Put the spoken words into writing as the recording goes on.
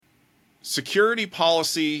Security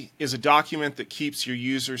policy is a document that keeps your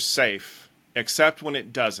users safe, except when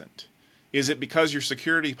it doesn't. Is it because your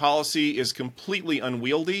security policy is completely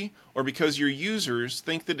unwieldy, or because your users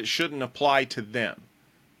think that it shouldn't apply to them?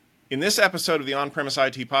 In this episode of the On-Premise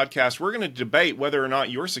IT Podcast, we're going to debate whether or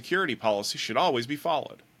not your security policy should always be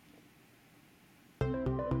followed.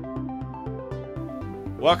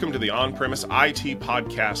 Welcome to the On-Premise IT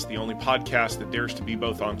Podcast, the only podcast that dares to be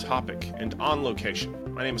both on topic and on location.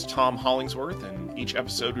 My name is Tom Hollingsworth, and each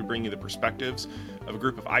episode we bring you the perspectives of a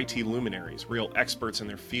group of IT luminaries, real experts in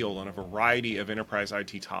their field on a variety of enterprise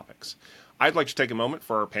IT topics. I'd like to take a moment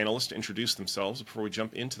for our panelists to introduce themselves before we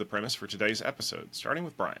jump into the premise for today's episode, starting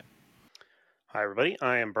with Brian. Hi, everybody.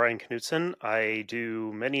 I am Brian Knutson. I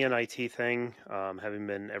do many an IT thing, having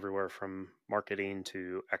been everywhere from marketing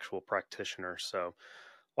to actual practitioner. So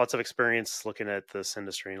lots of experience looking at this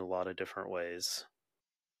industry in a lot of different ways.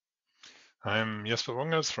 I'm Jesper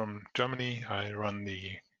Wongers from Germany. I run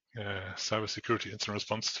the Cybersecurity Incident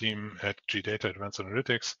Response team at GData Advanced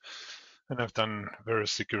Analytics, and I've done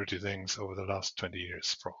various security things over the last 20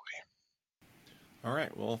 years, probably. All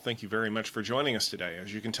right. Well, thank you very much for joining us today.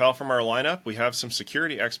 As you can tell from our lineup, we have some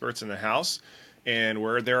security experts in the house. And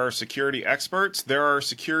where there are security experts, there are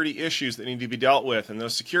security issues that need to be dealt with. And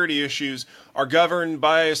those security issues are governed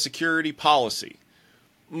by a security policy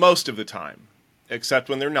most of the time, except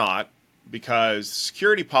when they're not, because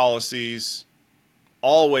security policies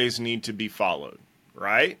always need to be followed,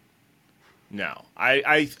 right? No.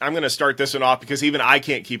 I'm going to start this one off because even I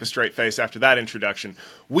can't keep a straight face after that introduction.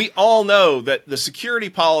 We all know that the security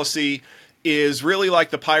policy is really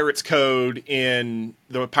like the Pirates Code in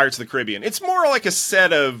the Pirates of the Caribbean. It's more like a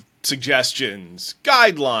set of suggestions,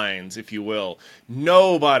 guidelines, if you will.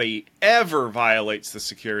 Nobody ever violates the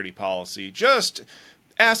security policy. Just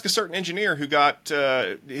ask a certain engineer who got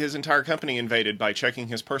his entire company invaded by checking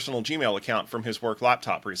his personal Gmail account from his work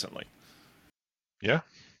laptop recently. Yeah,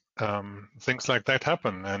 things like that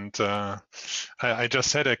happen. And I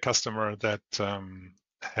just had a customer that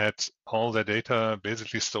had all their data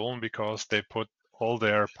basically stolen because they put all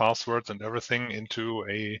their passwords and everything into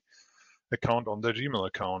a account on their Gmail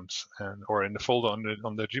account or in the folder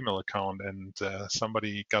on their Gmail account, and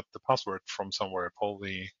somebody got the password from somewhere,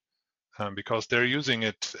 probably because they're using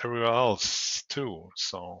it everywhere else too.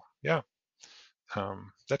 So yeah,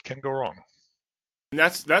 that can go wrong. And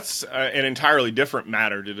that's an entirely different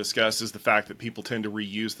matter to discuss, is the fact that people tend to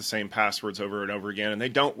reuse the same passwords over and over again, and they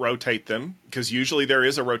don't rotate them, because usually there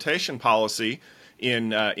is a rotation policy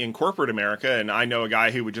in corporate America, and I know a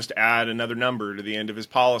guy who would just add another number to the end of his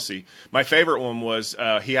policy. My favorite one was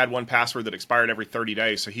he had one password that expired every 30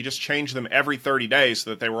 days, so he just changed them every 30 days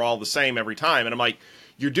so that they were all the same every time. And I'm like,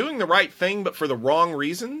 you're doing the right thing, but for the wrong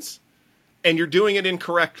reasons, and you're doing it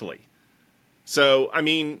incorrectly. So, I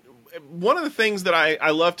mean, one of the things that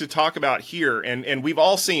I love to talk about here, and we've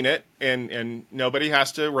all seen it, and nobody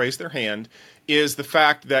has to raise their hand, is the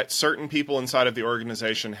fact that certain people inside of the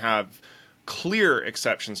organization have clear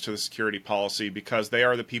exceptions to the security policy because they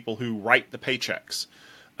are the people who write the paychecks.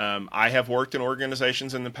 I have worked in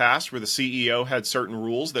organizations in the past where the CEO had certain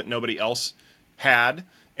rules that nobody else had,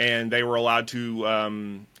 and they were allowed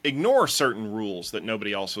to ignore certain rules that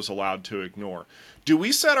nobody else was allowed to ignore. Do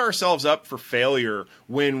we set ourselves up for failure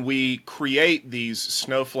when we create these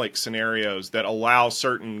snowflake scenarios that allow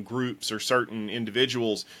certain groups or certain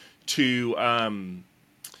individuals to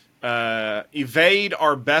evade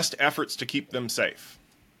our best efforts to keep them safe?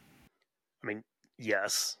 I mean,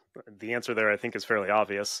 yes. The answer there, I think, is fairly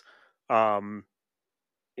obvious.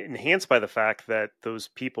 Enhanced by the fact that those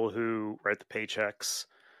people who write the paychecks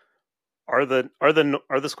are the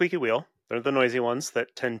squeaky wheel. They're the noisy ones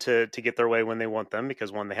that tend to get their way when they want them,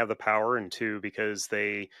 because one, they have the power, and two, because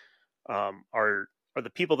they are the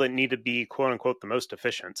people that need to be, quote unquote, the most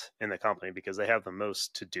efficient in the company because they have the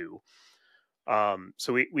most to do.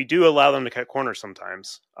 So we do allow them to cut corners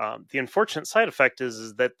sometimes. The unfortunate side effect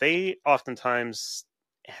is that they oftentimes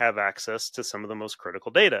have access to some of the most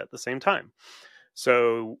critical data at the same time.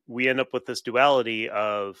 So we end up with this duality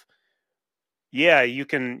of, yeah, you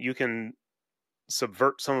can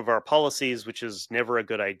subvert some of our policies, which is never a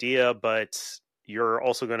good idea, but you're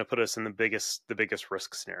also going to put us in the biggest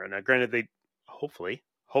risk scenario. Now, granted, they hopefully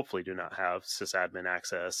do not have sysadmin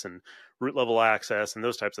access and root level access and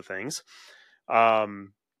those types of things.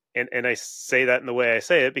 And I say that in the way I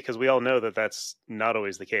say it because we all know that that's not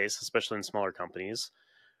always the case, especially in smaller companies.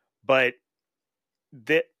 But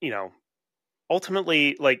that,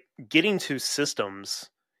 ultimately, like, getting to systems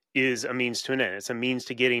is a means to an end. It's a means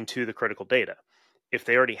to getting to the critical data. If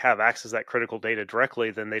they already have access to that critical data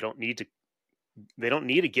directly, then they don't need to they don't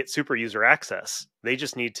need to get super user access. They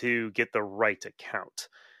just need to get the right account.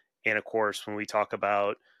 And of course, when we talk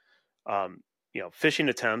about phishing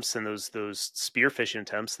attempts and those spear phishing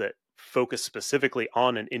attempts that focus specifically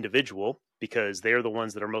on an individual because they're the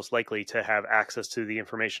ones that are most likely to have access to the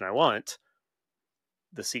information I want,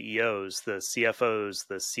 the CEOs, the CFOs,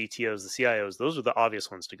 the CTOs, the CIOs, those are the obvious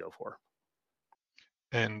ones to go for.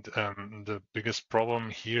 And the biggest problem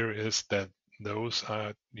here is that those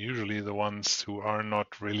are usually the ones who are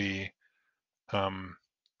not really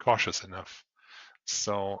cautious enough.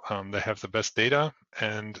 So they have the best data,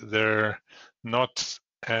 and they're not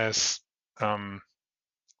as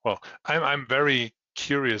well. I'm very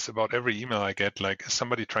curious about every email I get. Like, is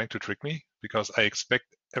somebody trying to trick me? Because I expect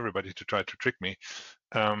everybody to try to trick me.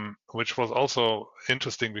 Which was also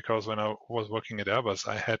interesting because when I was working at Airbus,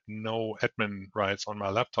 I had no admin rights on my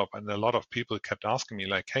laptop, and a lot of people kept asking me,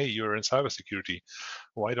 like, "Hey, you're in cybersecurity.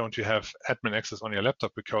 Why don't you have admin access on your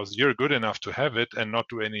laptop? Because you're good enough to have it and not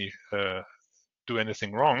do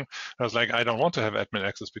anything wrong." I was like, I don't want to have admin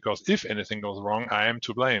access because if anything goes wrong, I am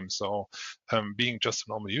to blame. So being just a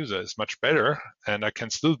normal user is much better, and I can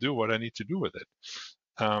still do what I need to do with it.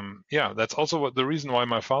 That's also the reason why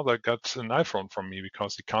my father got an iPhone from me,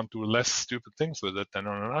 because he can't do less stupid things with it than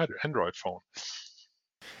on an Android phone.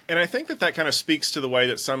 And I think that kind of speaks to the way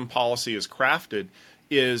that some policy is crafted.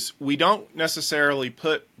 Is we don't necessarily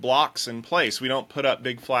put blocks in place. We don't put up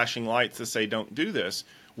big flashing lights that say don't do this.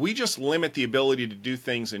 We just limit the ability to do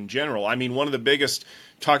things in general. I mean, one of the biggest,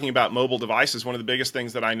 talking about mobile devices, one of the biggest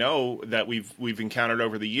things that I know that we've encountered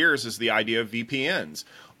over the years is the idea of VPNs.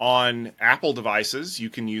 On Apple devices, you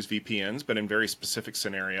can use VPNs, but in very specific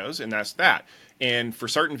scenarios, and that's that. And for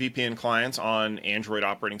certain VPN clients on Android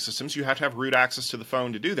operating systems, you have to have root access to the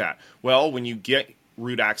phone to do that. Well, when you get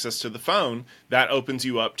root access to the phone, that opens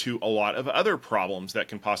you up to a lot of other problems that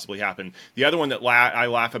can possibly happen. The other one that I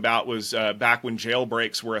laugh about was back when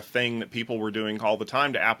jailbreaks were a thing that people were doing all the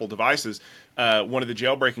time to Apple devices. One of the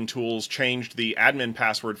jailbreaking tools changed the admin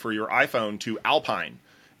password for your iPhone to Alpine.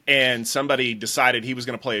 And somebody decided he was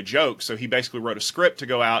going to play a joke, so he basically wrote a script to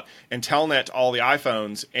go out and telnet to all the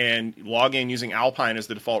iPhones and log in using Alpine as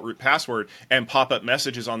the default root password and pop up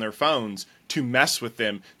messages on their phones to mess with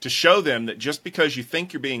them, to show them that just because you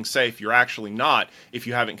think you're being safe, you're actually not, if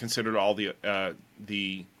you haven't considered all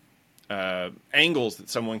the angles that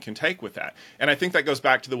someone can take with that. And I think that goes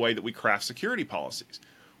back to the way that we craft security policies.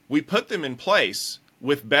 We put them in place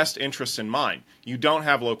with best interests in mind. You don't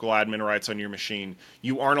have local admin rights on your machine.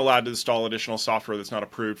 You aren't allowed to install additional software that's not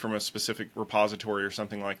approved from a specific repository or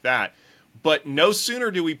something like that. But no sooner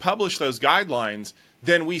do we publish those guidelines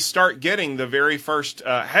than we start getting the very first,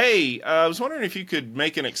 hey, I was wondering if you could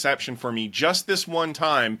make an exception for me just this one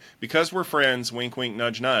time because we're friends, wink, wink,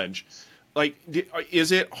 nudge, nudge. Like,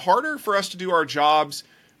 is it harder for us to do our jobs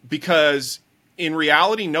because in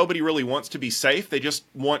reality, nobody really wants to be safe? They just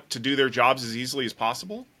want to do their jobs as easily as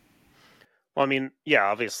possible? Well, I mean, yeah,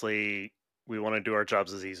 obviously we want to do our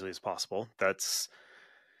jobs as easily as possible. That's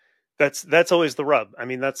always the rub. I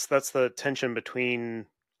mean, that's the tension between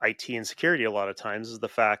IT and security a lot of times, is the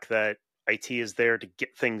fact that IT is there to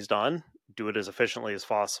get things done, do it as efficiently as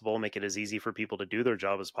possible, make it as easy for people to do their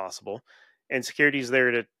job as possible. And security is there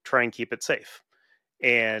to try and keep it safe.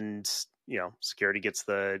 And, security gets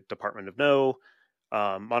the Department of No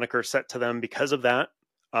moniker set to them because of that.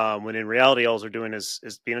 When in reality, all they're doing is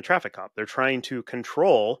being a traffic cop. They're trying to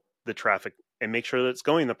control the traffic and make sure that it's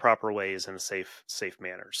going the proper ways in a safe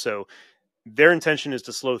manner. So their intention is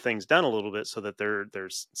to slow things down a little bit so that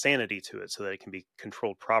there's sanity to it, so that it can be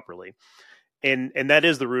controlled properly. And that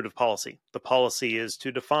is the root of policy. The policy is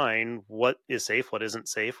to define what is safe, what isn't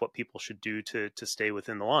safe, what people should do to stay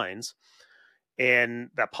within the lines. And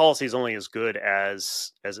that policy is only as good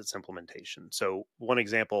as its implementation. So one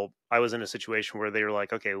example, I was in a situation where they were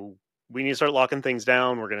like, okay, we need to start locking things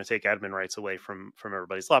down. We're going to take admin rights away from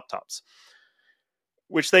everybody's laptops,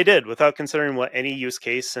 which they did without considering what any use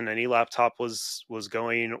case and any laptop was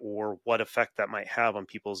going, or what effect that might have on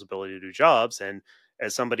people's ability to do jobs. And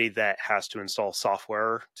as somebody that has to install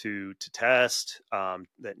software to test,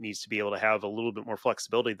 that needs to be able to have a little bit more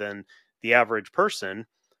flexibility than the average person,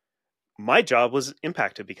 my job was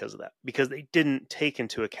impacted because of that, because they didn't take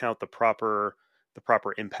into account the proper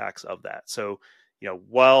impacts of that. So,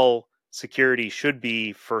 while security should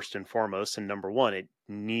be first and foremost and number one, it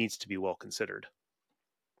needs to be well considered.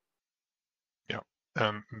 Yeah.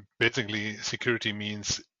 Basically, security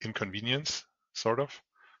means inconvenience, sort of.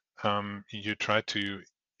 You try to,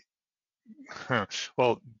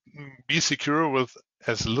 well, be secure with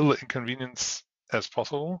as little inconvenience as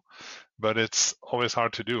possible, but it's always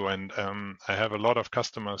hard to do. And I have a lot of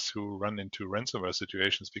customers who run into ransomware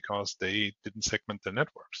situations because they didn't segment their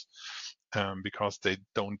networks, because they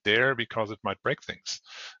don't dare, because it might break things.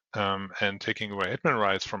 And taking away admin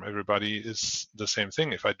rights from everybody is the same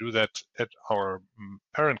thing. If I do that at our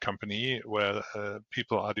parent company where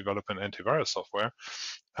people are developing antivirus software,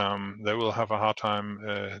 they will have a hard time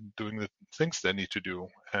doing the things they need to do.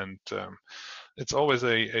 And it's always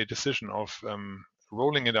a decision of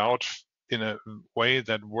rolling it out in a way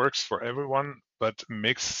that works for everyone, but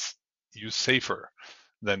makes you safer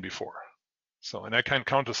than before. So, and I can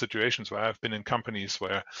counter situations where I've been in companies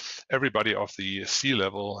where everybody of the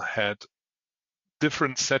C-level had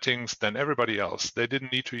different settings than everybody else. They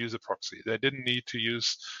didn't need to use a proxy. They didn't need to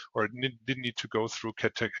use, or didn't need to go through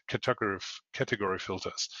category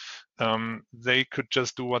filters. They could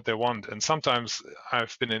just do what they want. And sometimes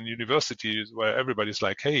I've been in universities where everybody's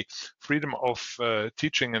like, hey, freedom of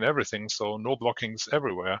teaching and everything, so no blockings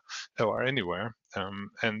everywhere or anywhere.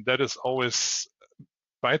 And that is always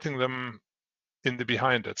biting them in the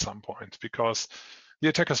behind at some point, because the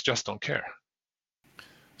attackers just don't care.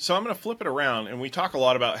 So I'm going to flip it around, and we talk a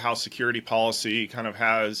lot about how security policy kind of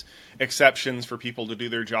has exceptions for people to do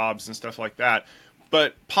their jobs and stuff like that.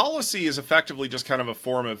 But policy is effectively just kind of a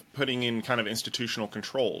form of putting in kind of institutional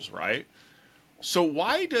controls, right? So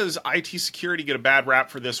why does IT security get a bad rap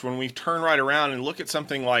for this when we turn right around and look at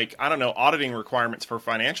something like, I don't know, auditing requirements for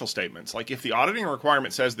financial statements? Like if the auditing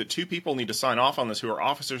requirement says that 2 people need to sign off on this who are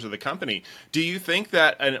officers of the company, do you think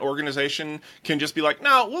that an organization can just be like,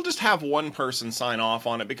 no, we'll just have one person sign off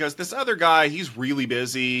on it because this other guy, he's really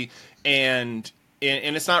busy and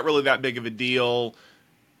it's not really that big of a deal?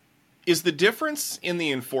 Is the difference in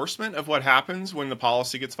the enforcement of what happens when the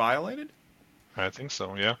policy gets violated? I think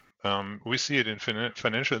so, yeah. We see it in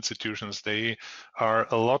financial institutions. They are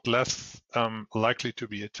a lot less likely to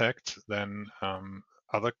be attacked than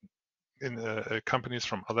other companies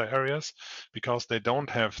from other areas, because they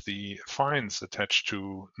don't have the fines attached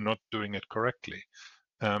to not doing it correctly.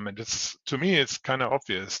 And to me, it's kind of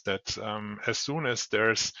obvious that as soon as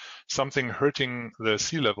there's something hurting the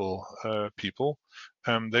C-level people,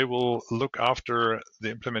 they will look after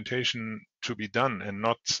the implementation to be done and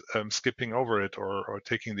not skipping over it or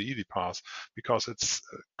taking the easy path, because it's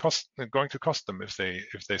going to cost them if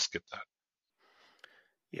they skip that.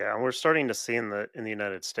 Yeah, and we're starting to see in the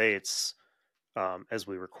United States, as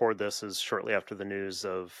we record this, is shortly after the news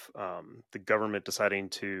of the government deciding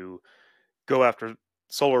to go after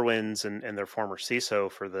SolarWinds and their former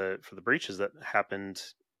CISO for the breaches that happened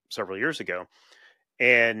several years ago,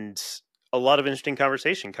 and a lot of interesting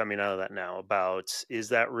conversation coming out of that now about, is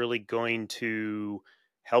that really going to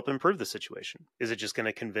help improve the situation? Is it just going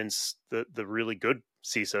to convince the really good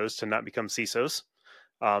CISOs to not become CISOs,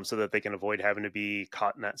 so that they can avoid having to be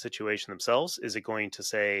caught in that situation themselves? Is it going to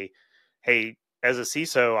say, hey, as a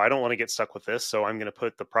CISO, I don't want to get stuck with this, so I'm going to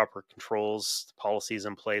put the proper controls, policies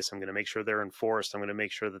in place. I'm going to make sure they're enforced. I'm going to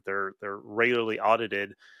make sure that they're regularly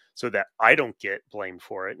audited so that I don't get blamed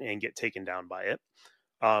for it and get taken down by it.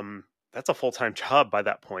 That's a full-time job by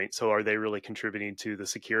that point. So are they really contributing to the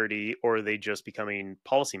security, or are they just becoming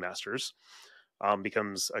policy masters?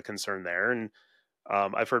 Becomes a concern there. And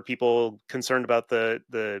I've heard people concerned about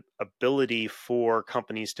the ability for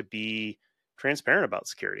companies to be transparent about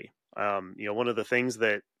security. One of the things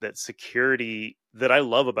that security that I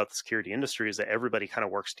love about the security industry is that everybody kind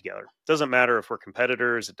of works together. It doesn't matter if we're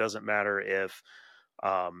competitors. It doesn't matter if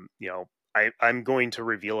I'm going to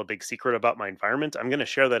reveal a big secret about my environment. I'm going to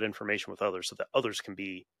share that information with others so that others can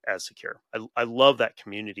be as secure. I love that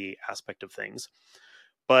community aspect of things.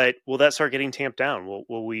 But will that start getting tamped down?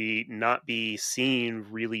 Will we not be seeing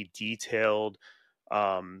really detailed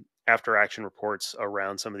after action reports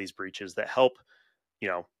around some of these breaches that help?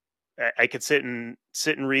 I could sit and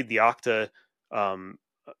read the Okta um,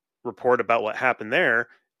 report about what happened there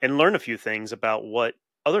and learn a few things about what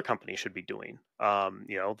other companies should be doing.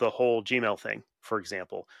 The whole Gmail thing, for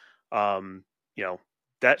example. Um,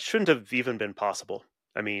 that shouldn't have even been possible.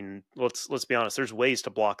 I mean, let's be honest. There's ways to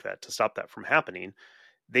block that, to stop that from happening.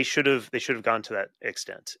 They should have gone to that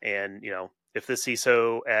extent. And if the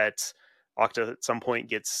CISO at Okta at some point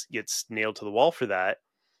gets nailed to the wall for that,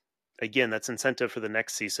 again, that's incentive for the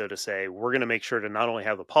next CISO to say, we're going to make sure to not only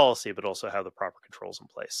have the policy but also have the proper controls in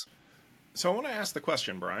place. So I want to ask the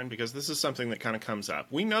question, Brian, because this is something that kind of comes up.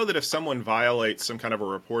 We know that if someone violates some kind of a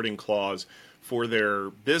reporting clause for their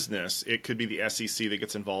business, it could be the SEC that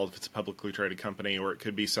gets involved if it's a publicly traded company, or it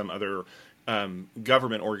could be some other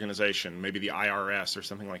government organization, maybe the IRS or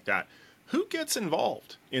something like that. who gets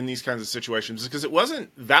involved in these kinds of situations? Because it wasn't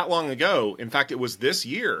that long ago. In fact, it was this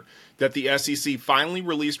year that the SEC finally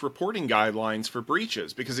released reporting guidelines for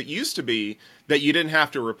breaches, because it used to be that you didn't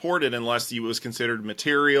have to report it unless it was considered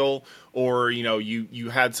material, or you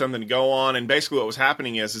had something to go on. And basically what was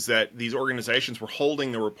happening is that these organizations were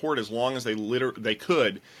holding the report as long as they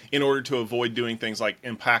could, in order to avoid doing things like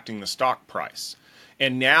impacting the stock price.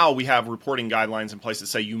 And now we have reporting guidelines in place that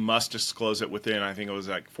say you must disclose it within, I think it was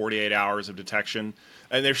like 48 hours of detection.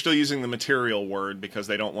 And they're still using the material word because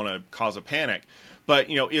they don't want to cause a panic. But,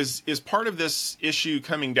 is part of this issue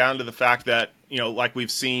coming down to the fact that, like we've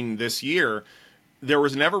seen this year, there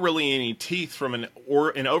was never really any teeth from an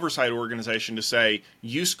oversight organization to say,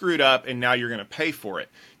 you screwed up and now you're going to pay for it.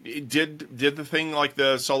 Did the thing like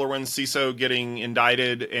the SolarWinds CISO getting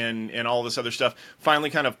indicted and all this other stuff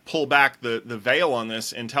finally kind of pull back the veil on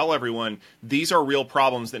this and tell everyone these are real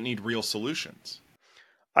problems that need real solutions?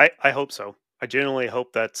 I hope so. I genuinely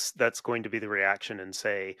hope that's going to be the reaction, and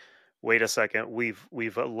say, wait a second,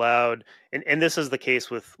 we've allowed, and this is the case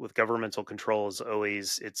with governmental control. Is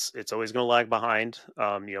always it's always going to lag behind.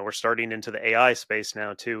 We're starting into the AI space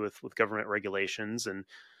now too, with government regulations, and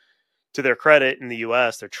to their credit, in the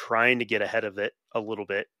U.S., they're trying to get ahead of it a little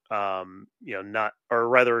bit. Not, or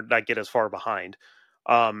rather, not get as far behind.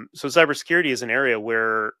 So cybersecurity is an area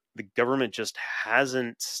where the government just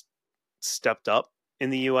hasn't stepped up in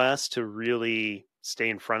the U.S. to really stay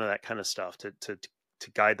in front of that kind of stuff, to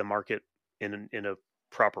guide the market in a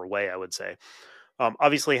proper way, I would say.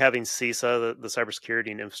 Obviously, having CISA, the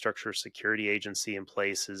Cybersecurity and Infrastructure Security Agency, in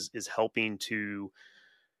place is helping to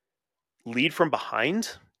lead from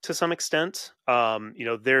behind to some extent.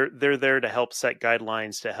 They're there to help set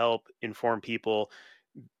guidelines, to help inform people.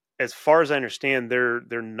 As far as I understand, they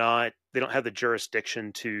don't have the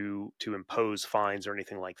jurisdiction to impose fines or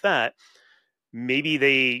anything like that. Maybe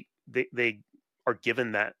they are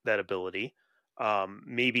given that ability.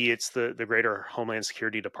 Maybe it's the greater Homeland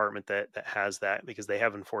Security Department that has that, because they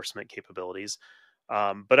have enforcement capabilities.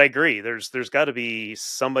 But I agree, there's got to be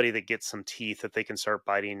somebody that gets some teeth, that they can start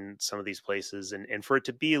biting some of these places, and for it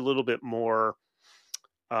to be a little bit more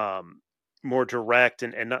more direct,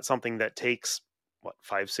 and not something that takes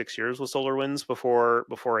 5-6 years with SolarWinds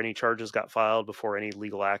before any charges got filed, before any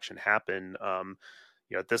legal action happened.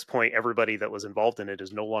 At this point, everybody that was involved in it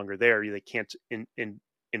is no longer there. They can't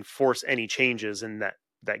enforce any changes in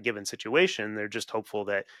that given situation. They're just hopeful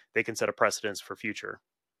that they can set a precedence for future.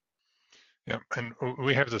 Yeah, and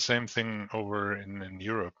we have the same thing over in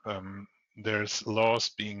Europe. There's laws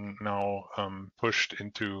being now pushed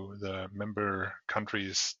into the member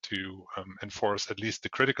countries to enforce at least the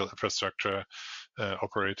critical infrastructure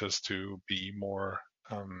operators to be more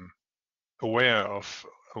aware of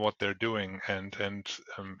what they're doing, and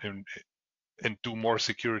do more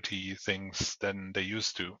security things than they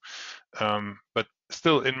used to. But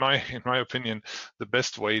still, in my opinion, the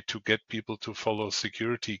best way to get people to follow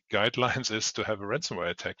security guidelines is to have a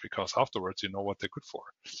ransomware attack, because afterwards you know what they're good for.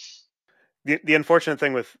 The unfortunate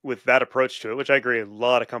thing with that approach to it, which I agree a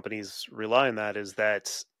lot of companies rely on, that is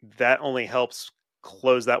that only helps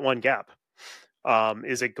close that one gap.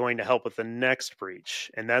 Is it going to help with the next breach?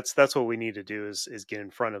 And that's what we need to do, is get in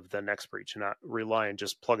front of the next breach, and not rely on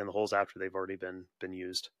just plugging the holes after they've already been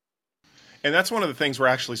used. And that's one of the things we're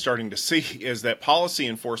actually starting to see, is that policy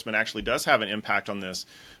enforcement actually does have an impact on this,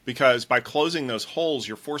 because by closing those holes,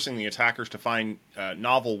 you're forcing the attackers to find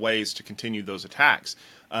novel ways to continue those attacks.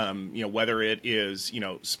 Whether it is,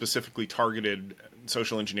 specifically targeted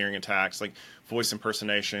social engineering attacks like voice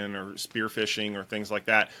impersonation or spear phishing or things like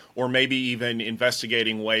that, or maybe even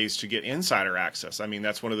investigating ways to get insider access. I mean,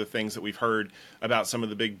 that's one of the things that we've heard about some of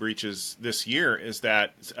the big breaches this year, is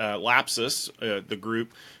that Lapsus, the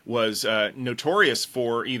group, was notorious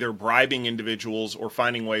for either bribing individuals or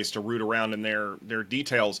finding ways to root around in their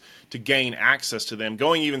details to gain access to them.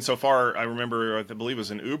 Going even so far, I remember, I believe it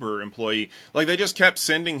was an Uber employee, like they just kept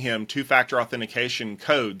sending him two-factor authentication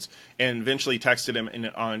codes, and eventually texted him in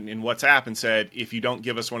WhatsApp and said, if you don't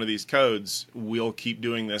give us one of these codes, we'll keep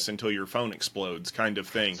doing this until your phone explodes, kind of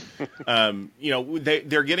thing.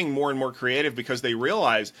 They're getting more and more creative, because they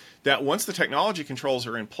realize that once the technology controls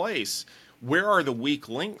are in place, where are the weak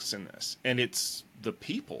links in this? And it's the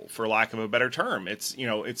people, for lack of a better term. It's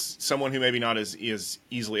someone who maybe not is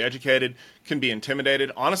easily educated, can be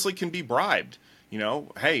intimidated, honestly can be bribed.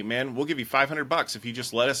 Hey man, we'll give you $500 if you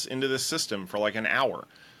just let us into this system for like an hour.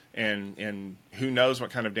 And who knows what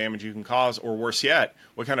kind of damage you can cause, or worse yet,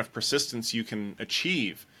 what kind of persistence you can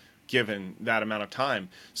achieve given that amount of time.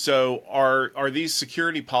 So are these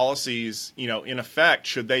security policies, in effect,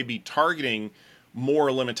 should they be targeting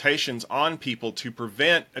more limitations on people to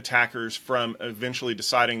prevent attackers from eventually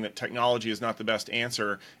deciding that technology is not the best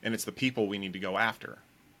answer and it's the people we need to go after.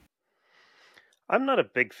 I'm not a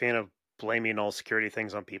big fan of blaming all security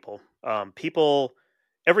things on people.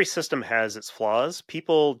 Every system has its flaws.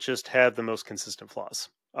 People just have the most consistent flaws.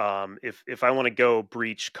 If I want to go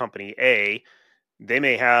breach company A, they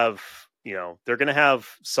may have, they're going to have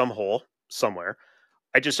some hole somewhere.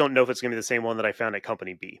 I just don't know if it's going to be the same one that I found at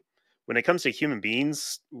company B. When it comes to human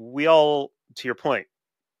beings, we all, to your point,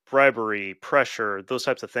 bribery, pressure, those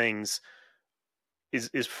types of things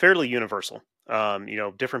is fairly universal.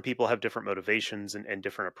 Different people have different motivations and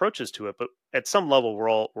different approaches to it, but at some level, we're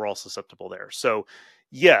all susceptible there. So,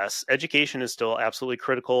 yes, education is still absolutely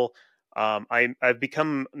critical. I've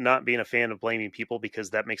become not being a fan of blaming people because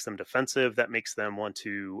that makes them defensive. That makes them want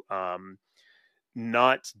to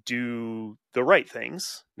not do the right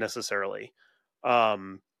things necessarily.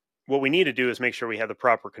 What we need to do is make sure we have the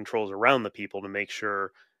proper controls around the people to make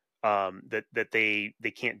sure that they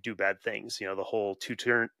can't do bad things. The whole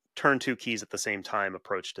turn two keys at the same time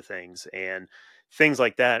approach to things and things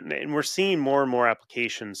like that. And we're seeing more and more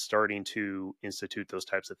applications starting to institute those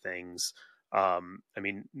types of things.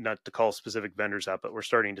 Not to call specific vendors out, but we're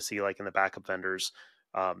starting to see, like in the backup vendors,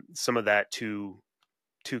 some of that two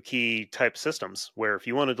key type systems where if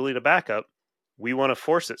you want to delete a backup, we want to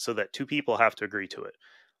force it so that two people have to agree to it.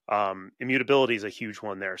 Immutability is a huge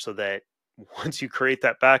one there, so that once you create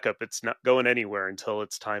that backup, it's not going anywhere until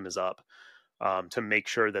its time is up, to make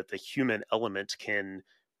sure that the human element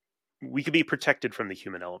we could be protected from the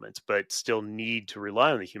human element, but still need to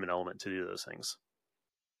rely on the human element to do those things.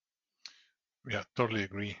 Yeah, totally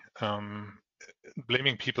agree.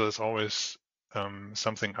 Blaming people is always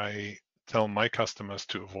something I tell my customers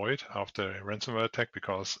to avoid after a ransomware attack,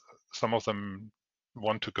 because some of them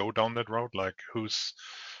want to go down that road, like who's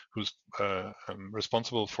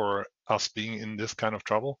responsible for us being in this kind of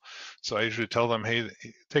trouble. So I usually tell them, hey,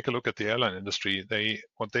 take a look at the airline industry.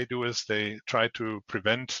 What they do is they try to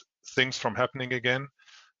prevent things from happening again,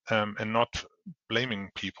 and not blaming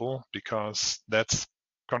people, because that's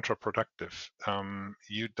counterproductive.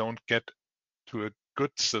 You don't get to a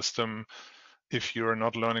good system if you're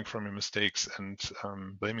not learning from your mistakes, and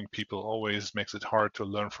blaming people always makes it hard to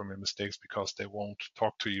learn from your mistakes because they won't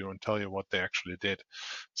talk to you and tell you what they actually did.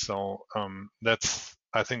 So that's,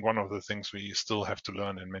 I think, one of the things we still have to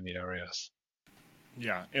learn in many areas.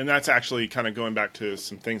 Yeah, and that's actually kind of going back to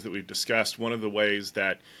some things that we've discussed. One of the ways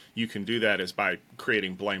that you can do that is by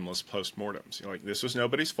creating blameless postmortems. Like, this was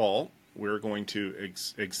nobody's fault. We're going to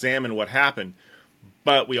examine what happened,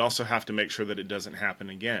 but we also have to make sure that it doesn't happen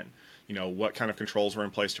again. What kind of controls were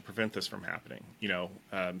in place to prevent this from happening?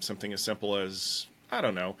 Something as simple as, I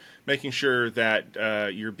don't know, making sure that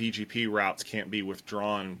your BGP routes can't be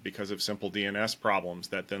withdrawn because of simple DNS problems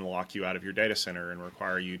that then lock you out of your data center and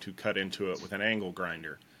require you to cut into it with an angle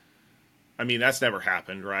grinder. I mean, that's never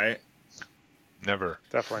happened, right? Never.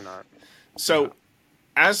 Definitely not. So,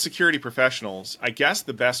 as security professionals, I guess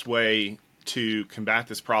the best way to combat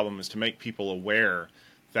this problem is to make people aware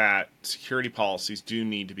that security policies do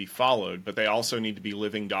need to be followed, but they also need to be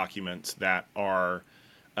living documents that are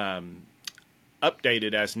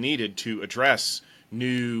updated as needed to address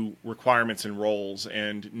new requirements and roles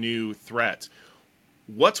and new threats.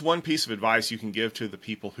 What's one piece of advice you can give to the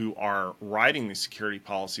people who are writing these security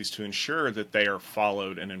policies to ensure that they are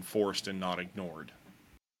followed and enforced and not ignored?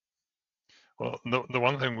 Well, the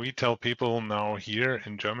one thing we tell people now here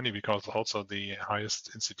in Germany, because also the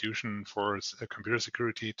highest institution for computer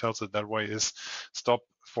security tells it that way, is stop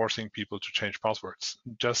forcing people to change passwords.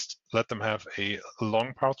 Just let them have a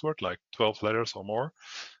long password, like 12 letters or more.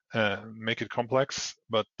 Make it complex,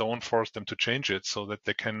 but don't force them to change it, so that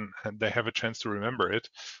they have a chance to remember it,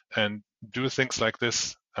 and do things like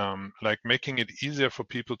this, like making it easier for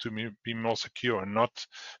people to be more secure, and not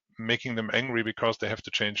making them angry because they have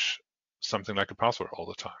to change something like a password all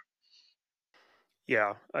the time.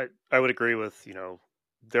 Yeah, I would agree with,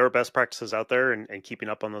 there are best practices out there, and keeping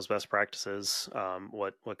up on those best practices,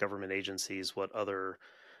 what government agencies, what other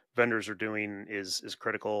vendors are doing is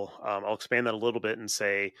critical. I'll expand that a little bit and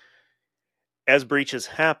say, as breaches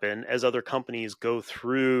happen, as other companies go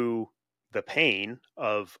through the pain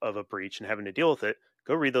of a breach and having to deal with it,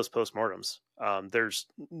 go read those postmortems.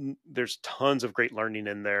 There's tons of great learning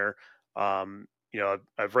in there.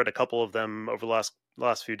 I've read a couple of them over the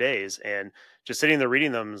last few days, and just sitting there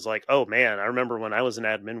reading them is like, oh man, I remember when I was an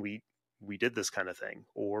admin, we did this kind of thing,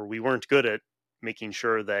 or we weren't good at making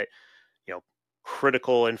sure that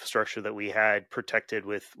critical infrastructure that we had protected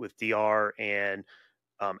with DR and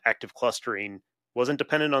active clustering wasn't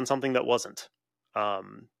dependent on something that wasn't,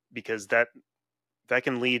 because that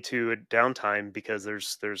can lead to a downtime because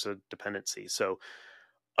there's a dependency. So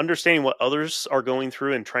understanding what others are going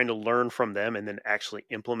through and trying to learn from them, and then actually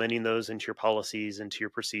implementing those into your policies, into your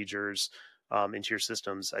procedures, into your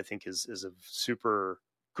systems, I think is a super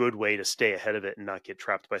good way to stay ahead of it and not get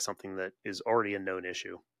trapped by something that is already a known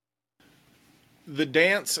issue. The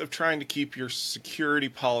dance of trying to keep your security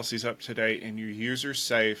policies up to date and your users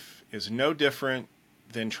safe is no different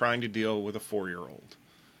than trying to deal with a 4-year-old.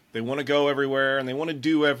 They want to go everywhere and they want to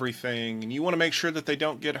do everything, and you want to make sure that they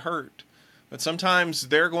don't get hurt. But sometimes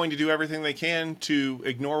they're going to do everything they can to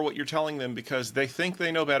ignore what you're telling them because they think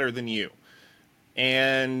they know better than you.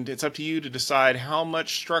 And it's up to you to decide how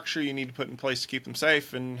much structure you need to put in place to keep them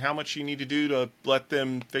safe and how much you need to do to let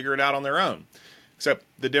them figure it out on their own. Except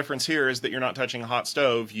the difference here is that you're not touching a hot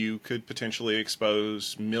stove. You could potentially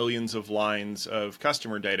expose millions of lines of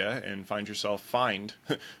customer data and find yourself fined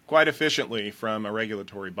quite efficiently from a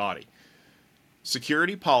regulatory body.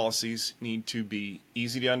 Security policies need to be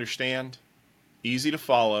easy to understand, easy to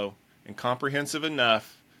follow, and comprehensive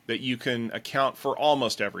enough that you can account for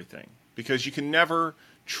almost everything, because you can never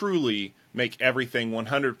truly make everything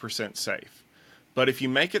 100% safe. But if you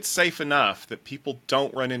make it safe enough that people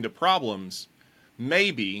don't run into problems,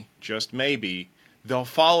 maybe, just maybe, they'll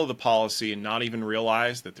follow the policy and not even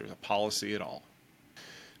realize that there's a policy at all.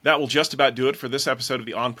 That will just about do it for this episode of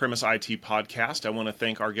the On-Premise IT Podcast. I want to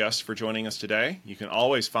thank our guests for joining us today. You can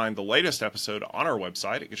always find the latest episode on our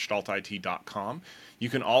website at gestaltit.com. You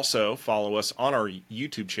can also follow us on our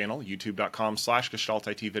YouTube channel,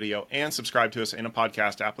 youtube.com/gestaltitvideo, and subscribe to us in a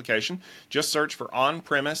podcast application. Just search for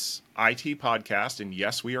On-Premise IT Podcast, and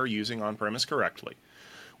yes, we are using On-Premise correctly.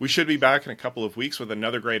 We should be back in a couple of weeks with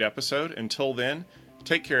another great episode. Until then,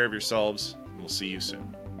 take care of yourselves, and we'll see you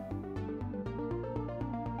soon.